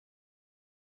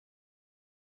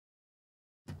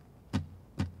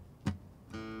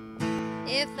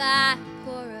If I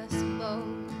pour us both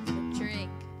a drink,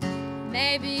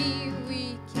 maybe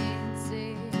we can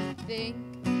sit and think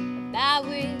about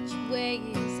which way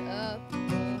is up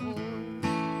or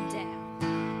down.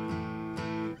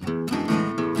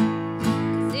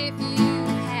 'Cause if you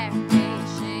have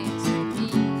patience with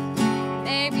me,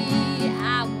 maybe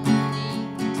I won't need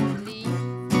to leave.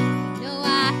 No, I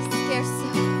scare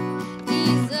so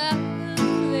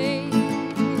easily.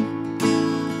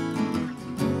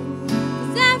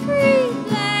 'Cause every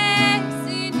place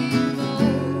in you go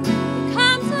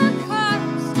becomes a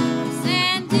curse,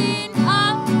 sending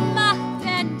all my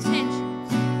bad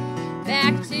intentions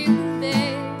back to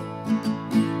bed.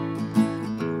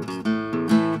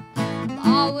 I'm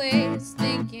always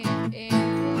thinking in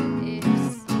what ifs,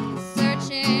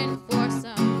 searching for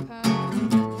some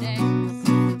permanence,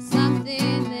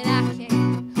 something that I can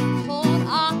hold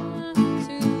on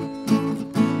to.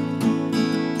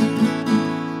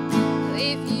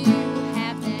 If you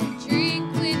have that drink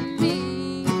with me,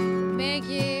 make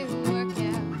it work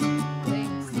out, wait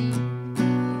and see.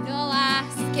 You know I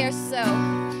scare so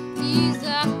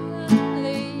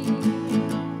easily.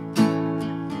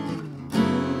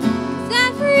 'Cause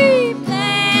every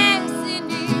place in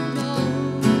you know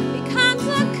becomes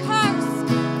a curse,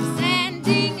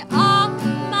 sending all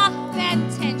my bad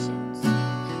intentions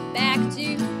back to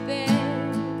bed.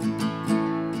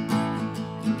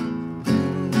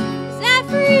 'Cause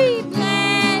every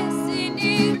place in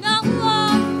you know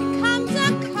becomes a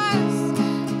curse.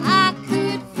 I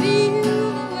could feel the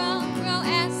world grow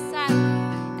as silent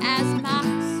as my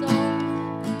soul,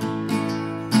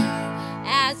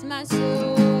 as my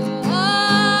soul.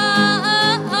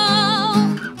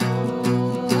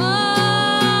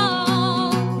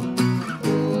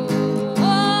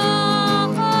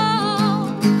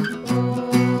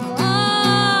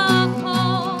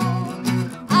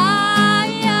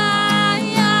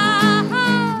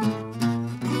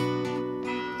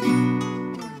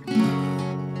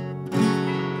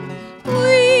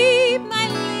 Weep, my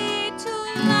little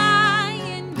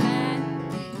lion man.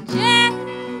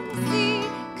 Jealousy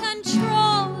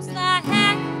controls the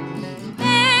hand,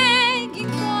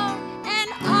 begging for an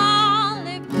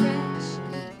olive branch,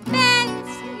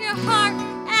 bends your heart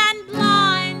and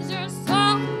blinds your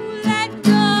soul. Let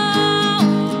go.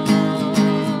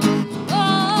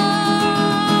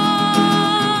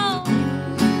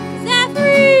 'Cause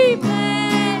every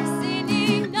blessing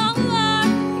in no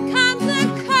love becomes a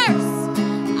curse.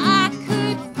 I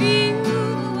could feel the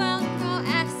world grow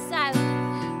as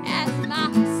silent as my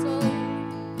soul.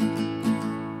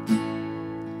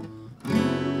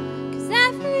 'Cause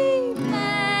every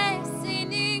blessing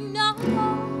in no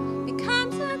love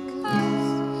becomes a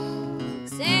curse,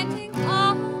 sending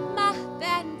all my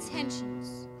bad intentions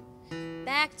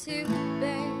back to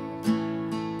bed.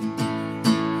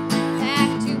 Back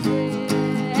to bed.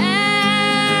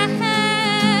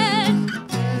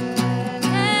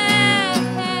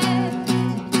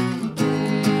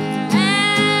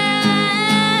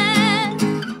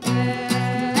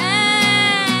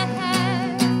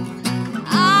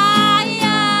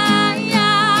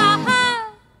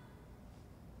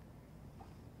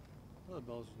 Oh, the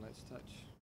bells are a nice touch.